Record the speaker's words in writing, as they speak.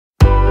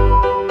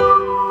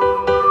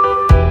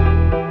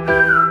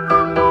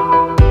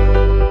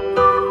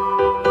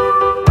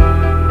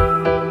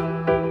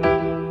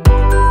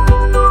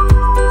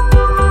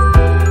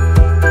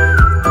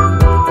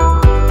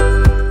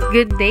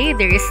Hey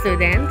dear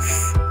students!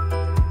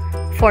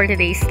 For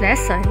today's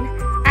lesson,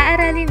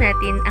 aaralin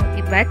natin ang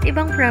iba't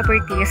ibang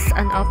properties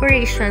and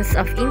operations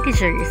of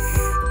integers.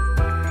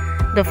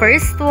 The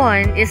first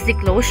one is the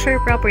closure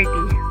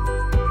property.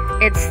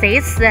 It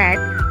states that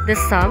the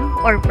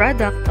sum or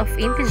product of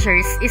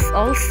integers is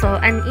also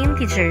an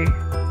integer.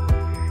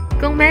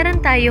 Kung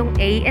meron tayong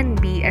a and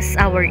b as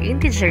our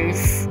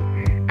integers,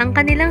 ang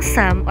kanilang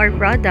sum or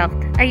product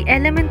ay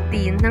element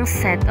din ng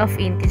set of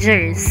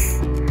integers.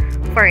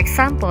 For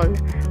example,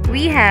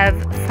 we have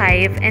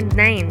 5 and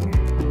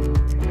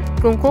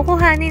 9. Kung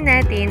kukuhanin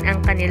natin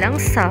ang kanilang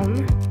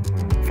sum,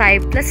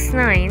 5 plus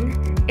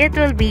 9, it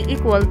will be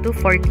equal to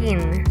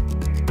 14.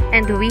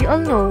 And we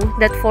all know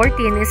that 14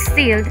 is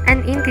still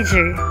an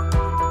integer.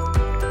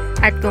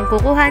 At kung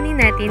kukuhanin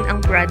natin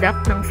ang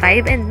product ng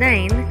 5 and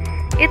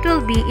 9, it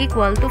will be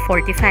equal to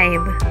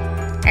 45.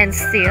 And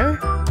still,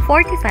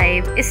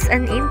 45 is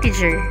an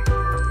integer.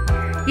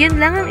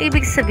 Yun lang ang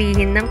ibig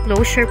sabihin ng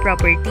closure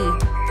property,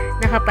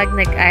 na kapag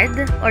nag-add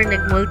or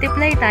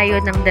nag-multiply tayo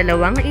ng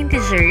dalawang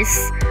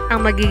integers,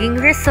 ang magiging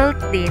result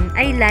din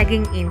ay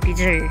laging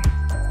integer.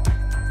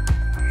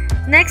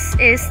 Next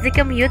is the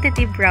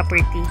commutative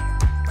property.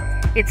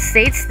 It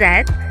states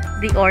that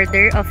the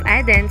order of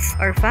addends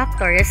or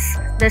factors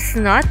does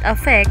not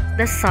affect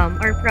the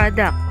sum or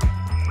product.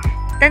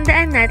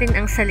 Tandaan natin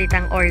ang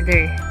salitang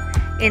order.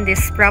 In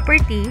this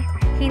property,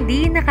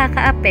 hindi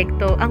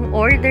nakakaapekto ang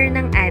order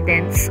ng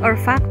addends or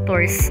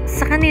factors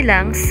sa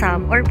kanilang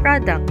sum or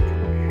product.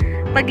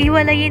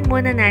 Paghiwalayin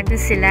muna natin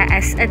sila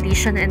as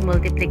addition and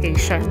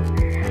multiplication.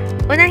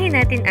 Unahin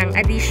natin ang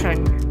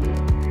addition.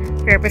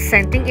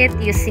 Representing it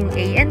using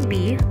a and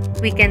b,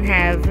 we can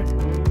have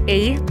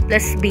a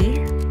plus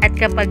b, at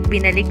kapag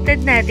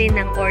binaliktad natin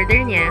ang order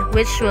niya,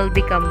 which will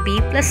become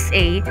b plus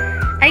a,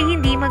 ay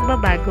hindi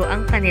magbabago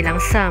ang kanilang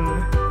sum.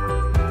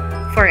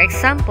 For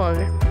example,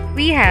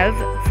 we have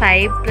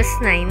 5 plus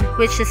 9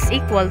 which is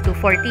equal to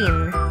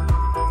 14.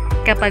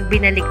 Kapag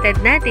binaliktad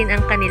natin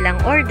ang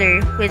kanilang order,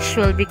 which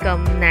will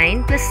become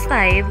 9 plus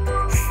 5,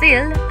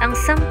 still, ang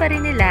sum pa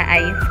rin nila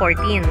ay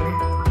 14.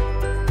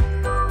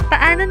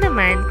 Paano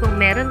naman kung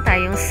meron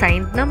tayong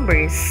signed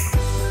numbers?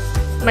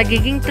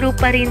 Magiging true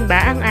pa rin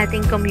ba ang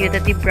ating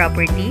commutative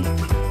property?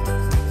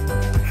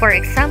 For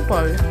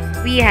example,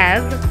 we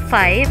have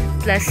 5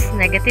 plus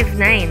negative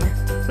 9,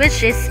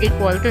 which is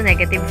equal to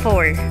negative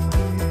 4.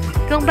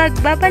 Kung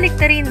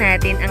bagbabaliktarin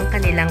natin ang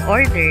kanilang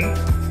order,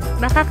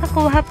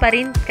 makakakuha pa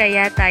rin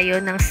kaya tayo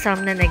ng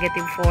sum na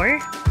negative 4?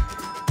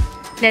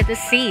 Let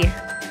us see.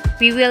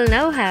 We will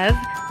now have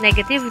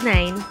negative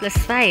 9 plus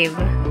 5.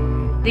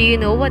 Do you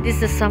know what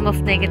is the sum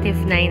of negative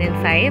 9 and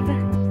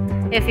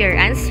 5? If your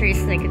answer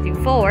is negative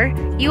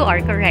 4, you are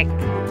correct.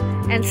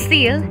 And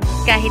still,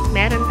 kahit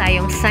meron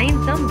tayong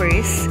signed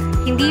numbers,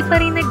 hindi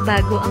pa rin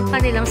nagbago ang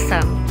kanilang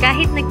sum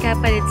kahit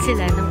nagkapalit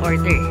sila ng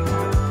order.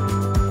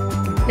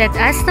 Let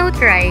us now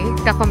try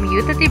the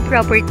commutative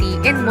property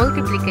in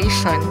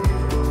multiplication.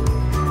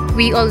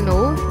 We all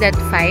know that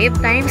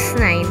 5 times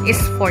 9 is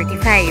 45.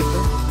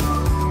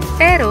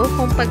 Pero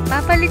kung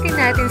pagpapalitin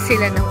natin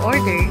sila ng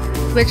order,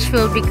 which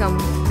will become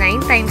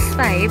 9 times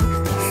 5,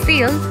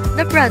 still,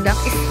 the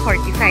product is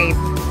 45.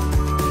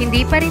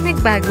 Hindi pa rin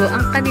nagbago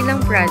ang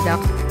kanilang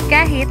product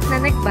kahit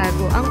na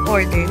nagbago ang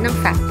order ng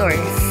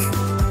factors.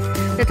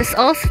 Let us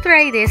also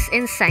try this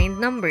in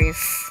signed numbers.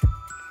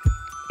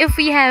 If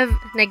we have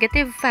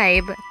negative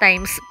 5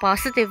 times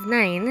positive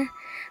 9,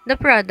 the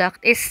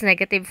product is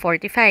negative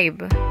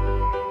 45.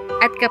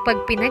 At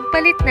kapag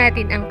pinagpalit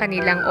natin ang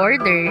kanilang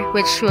order,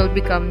 which will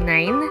become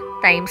 9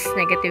 times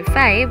negative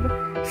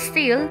 5,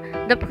 still,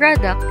 the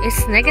product is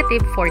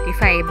negative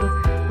 45.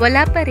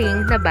 Wala pa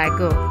ring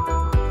nabago.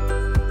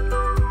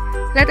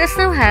 Let us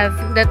now have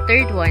the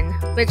third one,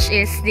 which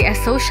is the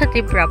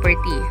associative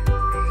property.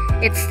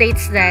 It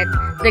states that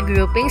the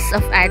groupings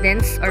of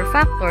addends or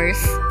factors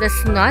does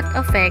not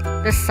affect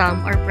the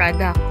sum or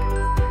product.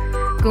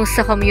 Kung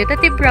sa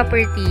commutative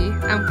property,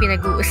 ang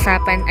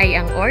pinag-uusapan ay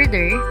ang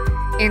order,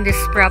 in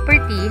this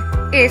property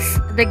is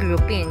the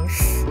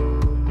groupings.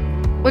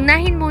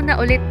 Unahin muna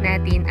ulit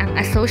natin ang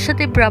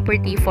associative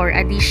property for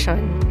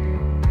addition.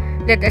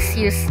 Let us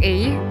use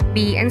a,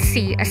 b, and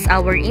c as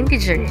our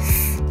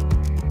integers.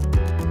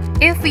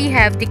 If we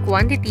have the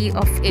quantity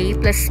of a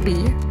plus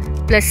b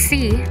plus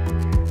c,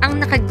 ang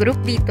nakagroup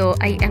dito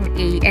ay ang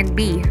a and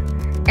b,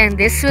 and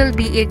this will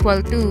be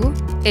equal to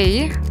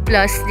a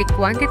plus the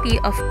quantity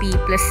of b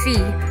plus c,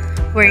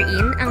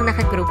 wherein ang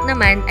nakagroup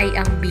naman ay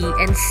ang b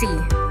and c.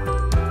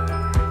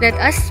 Let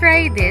us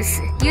try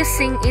this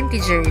using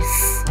integers.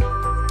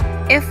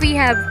 If we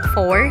have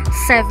 4,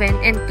 7,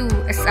 and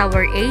 2 as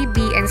our a, b,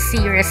 and c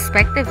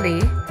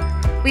respectively,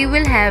 we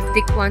will have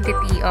the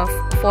quantity of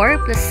 4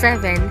 plus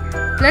 7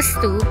 plus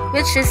 2,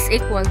 which is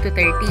equal to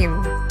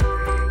 13.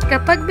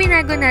 Kapag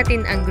binago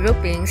natin ang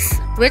groupings,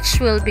 which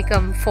will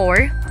become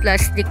 4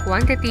 plus the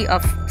quantity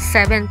of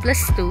 7 plus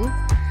 2,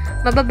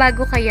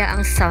 mababago kaya ang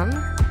sum?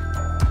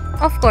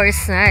 Of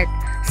course not.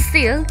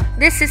 Still,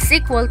 this is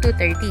equal to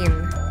 13.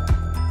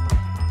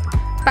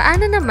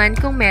 Paano naman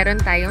kung meron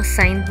tayong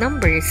signed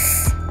numbers?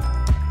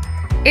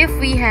 If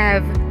we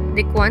have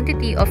the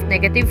quantity of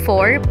negative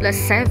 4 plus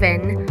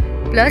 7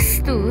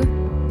 plus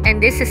 2, and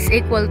this is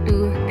equal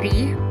to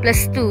 3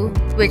 plus 2,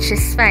 which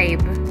is 5.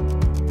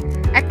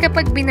 At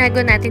kapag binago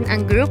natin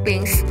ang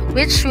groupings,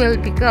 which will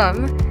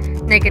become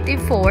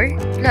negative 4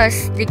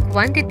 plus the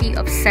quantity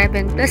of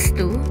 7 plus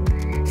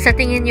 2, sa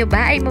tingin nyo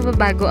ba ay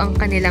mababago ang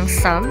kanilang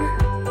sum?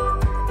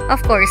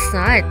 Of course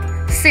not.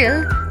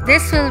 Still,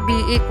 this will be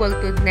equal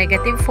to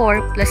negative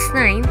 4 plus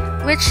 9,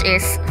 which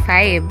is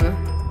 5.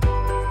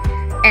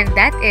 And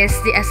that is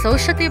the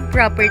associative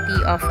property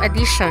of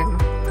addition.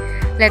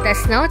 Let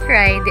us now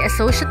try the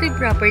associative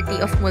property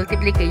of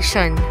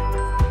multiplication.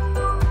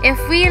 If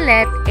we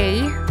let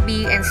A,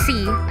 B, and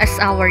C as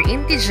our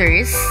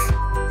integers,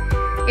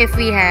 if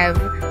we have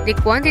the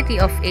quantity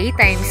of A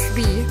times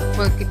B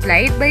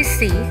multiplied by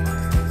C,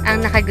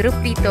 ang nakagroup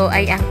dito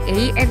ay ang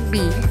A and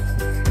B,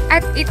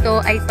 at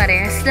ito ay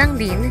parehas lang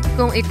din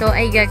kung ito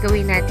ay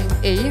gagawin nating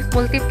A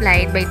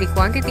multiplied by the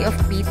quantity of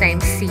B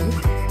times C,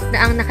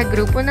 na ang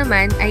nakagrupo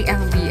naman ay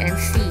ang B and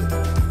C.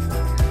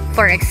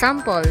 For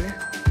example,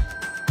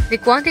 the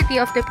quantity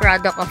of the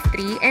product of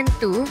 3 and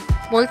 2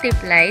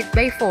 multiplied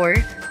by 4,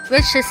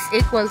 which is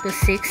equal to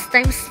 6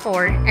 times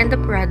 4, and the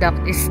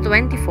product is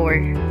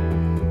 24.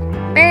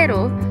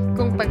 Pero,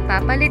 kung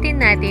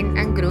pagpapalitin natin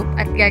ang group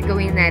at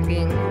gagawin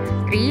nating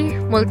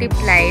 3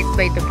 multiplied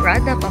by the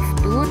product of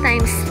 2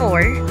 times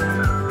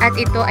 4, at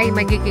ito ay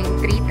magiging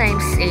 3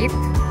 times 8,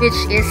 which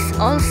is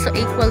also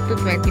equal to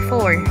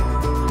 24.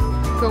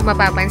 Kung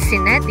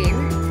mapapansin natin,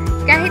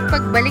 kahit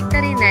pagbalik na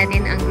rin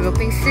natin ang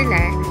groupings nila,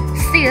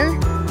 still,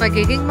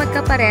 magiging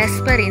magkaparehas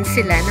pa rin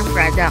sila ng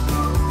product.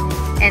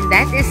 And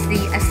that is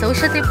the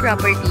associative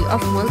property of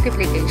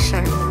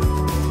multiplication.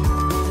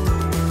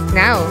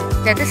 Now,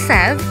 let us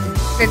have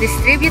the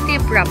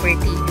distributive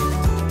property.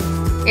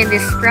 In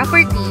this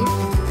property,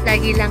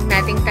 lagi lang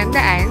nating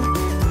tandaan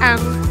ang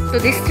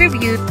to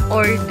distribute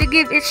or to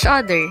give each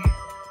other.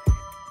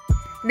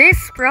 This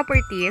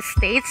property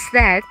states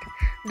that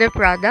the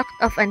product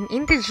of an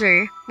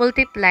integer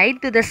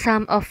multiplied to the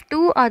sum of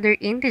two other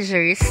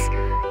integers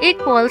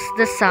equals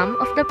the sum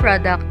of the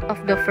product of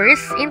the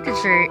first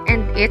integer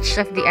and each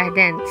of the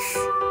addends.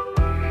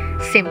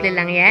 Simple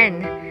lang yan.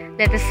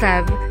 Let us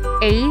have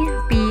A,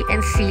 B,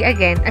 and C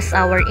again as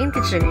our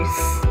integers.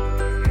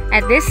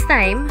 At this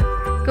time,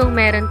 kung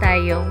meron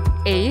tayong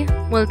A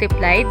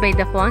multiplied by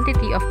the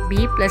quantity of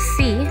B plus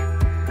C,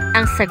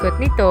 ang sagot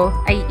nito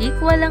ay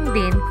equal lang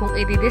din kung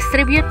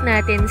i-distribute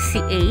natin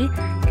si A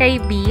kay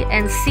B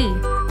and C,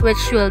 which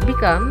will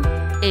become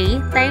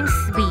A times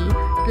B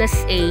plus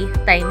A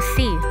times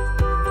C.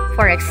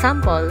 For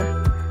example,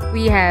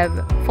 we have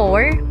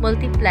 4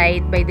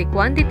 multiplied by the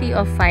quantity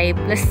of 5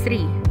 plus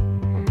 3.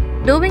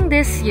 Doing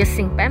this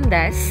using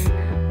PEMDAS,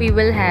 we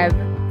will have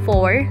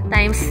 4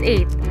 times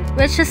 8,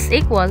 which is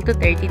equal to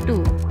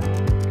 32.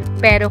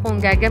 Pero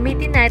kung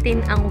gagamitin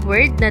natin ang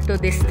word na to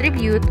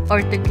distribute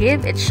or to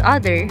give each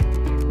other,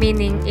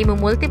 meaning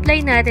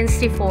imumultiply natin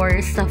si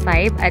 4 sa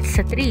 5 at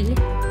sa 3,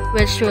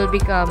 which will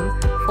become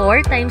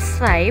 4 times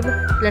 5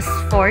 plus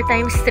 4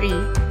 times 3,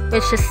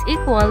 which is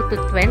equal to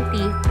 20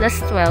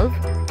 plus 12,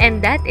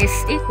 and that is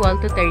equal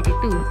to 32.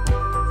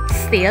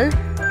 Still,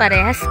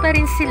 parehas pa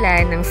rin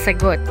sila ng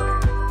sagot.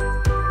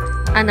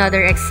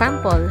 Another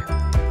example,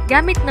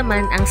 gamit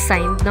naman ang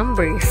signed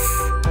numbers.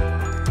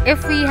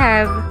 If we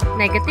have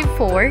negative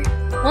 4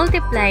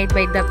 multiplied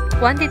by the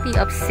quantity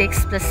of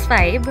 6 plus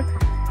 5,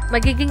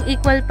 magiging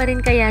equal pa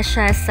rin kaya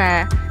siya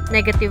sa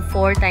negative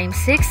 4 times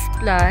 6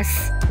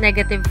 plus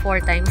negative 4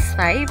 times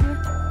 5?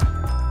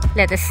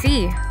 Let us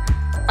see.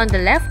 On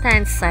the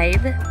left-hand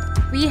side,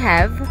 we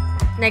have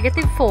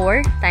negative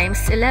 4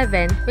 times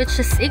 11, which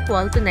is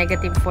equal to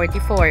negative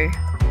 44.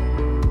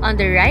 On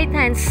the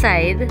right-hand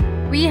side,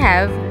 we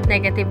have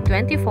negative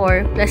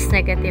 24 plus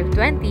negative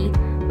 20,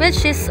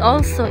 which is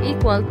also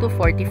equal to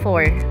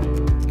 44.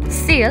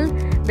 Still,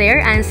 their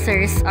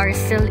answers are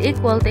still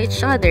equal to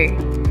each other,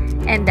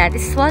 and that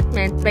is what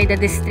meant by the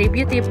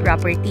distributive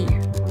property.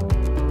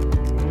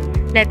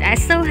 Let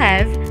us now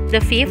have the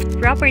fifth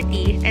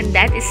property, and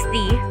that is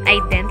the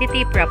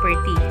identity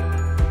property.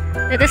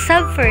 Let us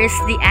have first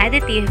the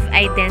additive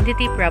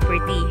identity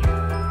property.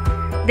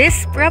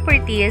 This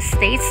property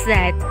states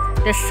that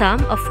the sum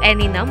of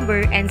any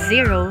number and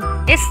 0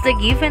 is the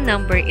given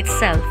number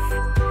itself.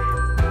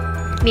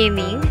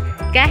 Meaning,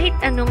 kahit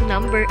anong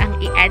number ang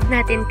i-add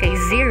natin kay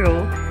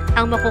 0,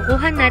 ang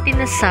makukuha natin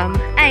na sum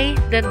ay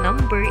the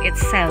number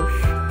itself.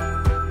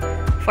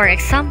 For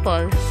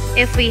example,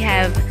 if we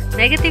have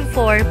negative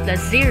 4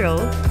 plus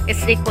 0 is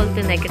equal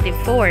to negative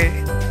 4.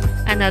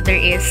 Another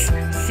is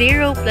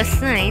 0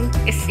 plus 9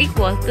 is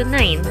equal to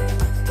 9.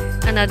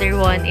 Another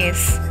one is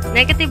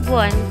negative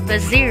 1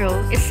 plus 0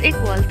 is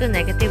equal to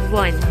negative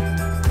 1.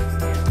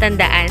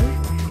 Tandaan,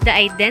 the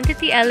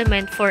identity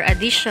element for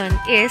addition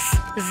is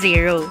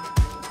 0.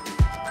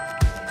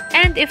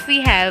 And if we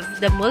have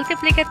the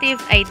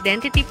multiplicative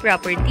identity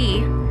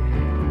property,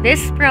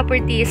 this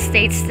property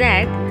states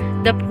that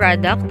the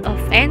product of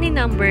any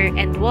number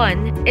and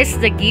 1 is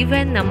the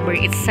given number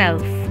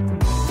itself.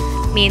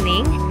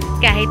 Meaning,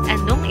 kahit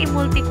anong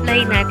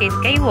i-multiply natin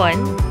kay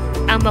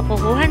 1, ang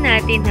makukuha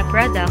natin na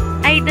product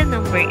ay the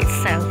number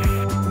itself.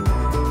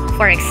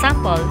 For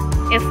example,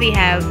 if we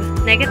have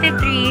negative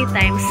 3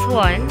 times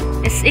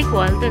 1 is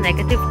equal to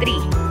negative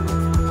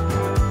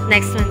 3.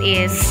 Next one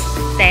is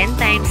 10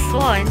 times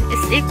 1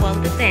 is equal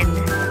to 10.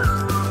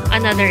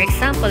 Another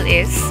example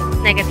is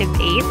negative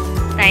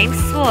 8 times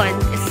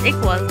 1 is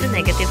equal to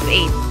negative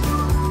 8.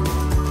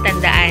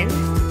 Tandaan,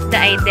 the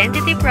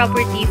identity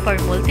property for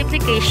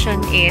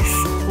multiplication is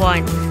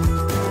 1.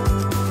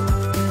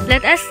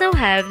 Let us now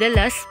have the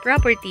last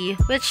property,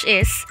 which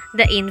is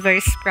the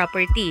inverse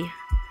property.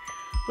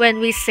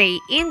 When we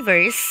say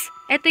inverse,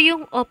 ito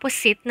yung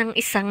opposite ng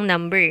isang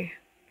number.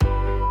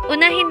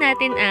 Unahin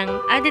natin ang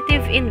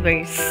additive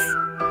inverse.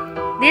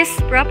 This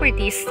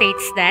property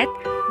states that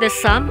the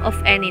sum of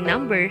any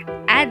number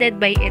added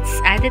by its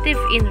additive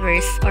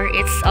inverse or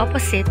its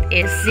opposite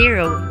is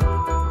 0.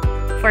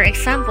 For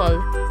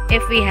example,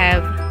 if we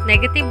have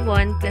negative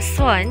 1 plus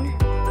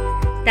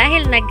 1,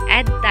 dahil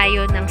nag-add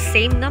tayo ng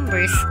same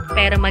numbers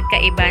pero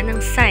magkaiba ng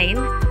sign,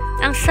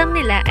 ang sum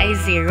nila ay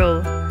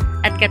 0.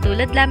 At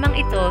katulad lamang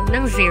ito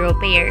ng 0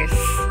 pairs.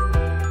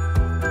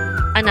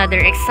 Another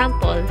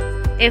example,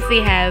 if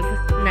we have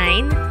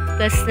 9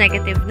 plus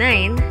negative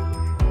 9,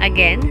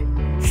 again,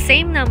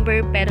 same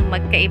number pero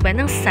magkaiba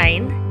ng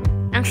sign,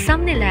 ang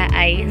sum nila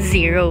ay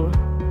 0.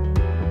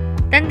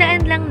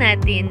 Tandaan lang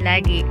natin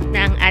lagi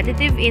na ang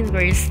additive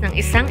inverse ng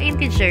isang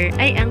integer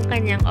ay ang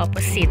kanyang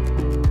opposite.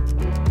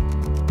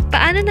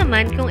 Paano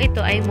naman kung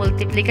ito ay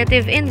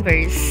multiplicative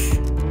inverse?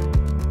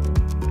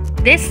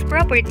 This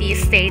property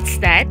states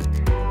that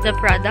the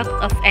product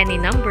of any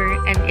number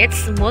and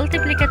its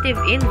multiplicative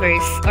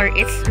inverse or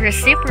its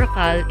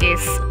reciprocal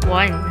is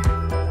 1.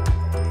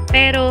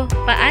 Pero,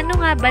 paano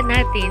nga ba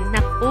natin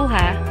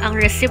nakukuha ang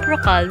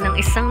reciprocal ng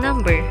isang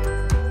number?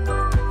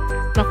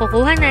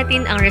 Makukuha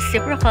natin ang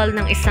reciprocal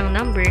ng isang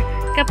number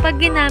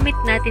kapag ginamit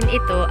natin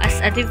ito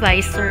as a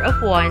divisor of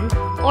 1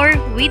 or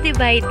we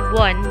divide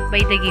 1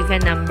 by the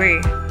given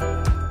number.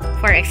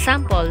 For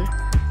example,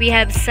 we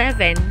have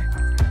 7.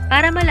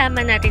 Para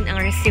malaman natin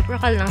ang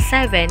reciprocal ng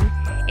 7,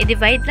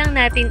 i-divide lang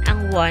natin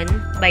ang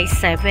 1 by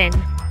 7,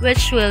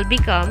 which will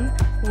become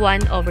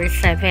 1 over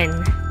 7.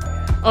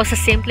 O sa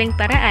simpleng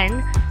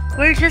paraan,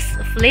 we're just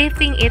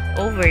flipping it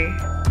over.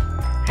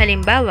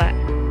 Halimbawa,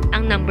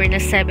 ang number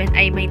na 7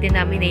 ay may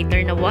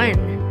denominator na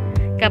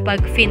 1.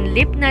 Kapag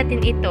finlip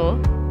natin ito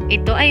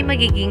ay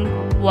magiging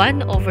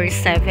 1 over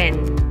 7.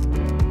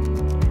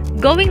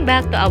 Going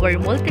back to our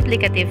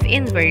multiplicative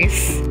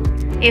inverse,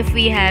 if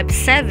we have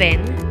 7,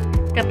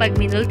 kapag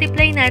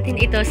minultiply natin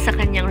ito sa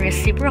kanyang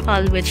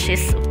reciprocal which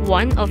is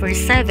 1 over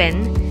 7,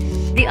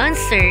 the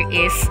answer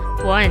is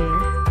 1.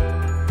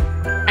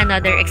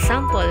 Another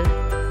example,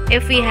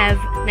 if we have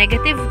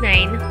negative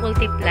 9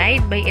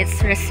 multiplied by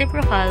its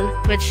reciprocal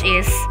which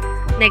is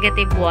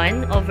negative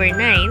 1 over 9,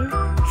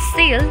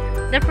 still,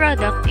 the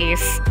product is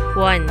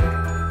 1.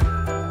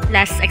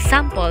 Last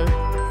example,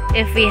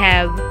 if we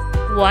have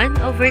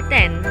 1 over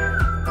 10,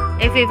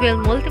 if we will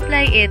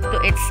multiply it to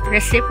its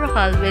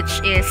reciprocal which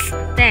is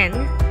 10,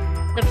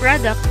 the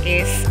product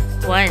is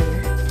 1.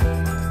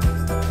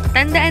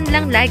 Tandaan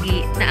lang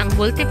lagi na ang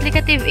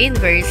multiplicative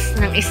inverse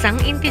ng isang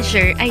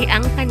integer ay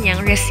ang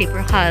kanyang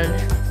reciprocal.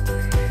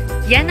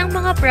 Yan ang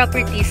mga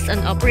properties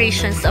and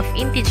operations of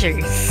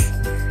integers.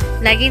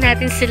 Lagi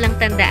natin silang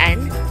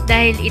tandaan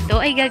dahil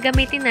ito ay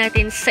gagamitin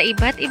natin sa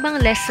iba't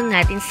ibang lesson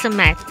natin sa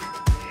math.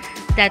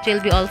 That will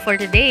be all for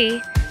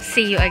today.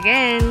 See you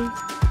again!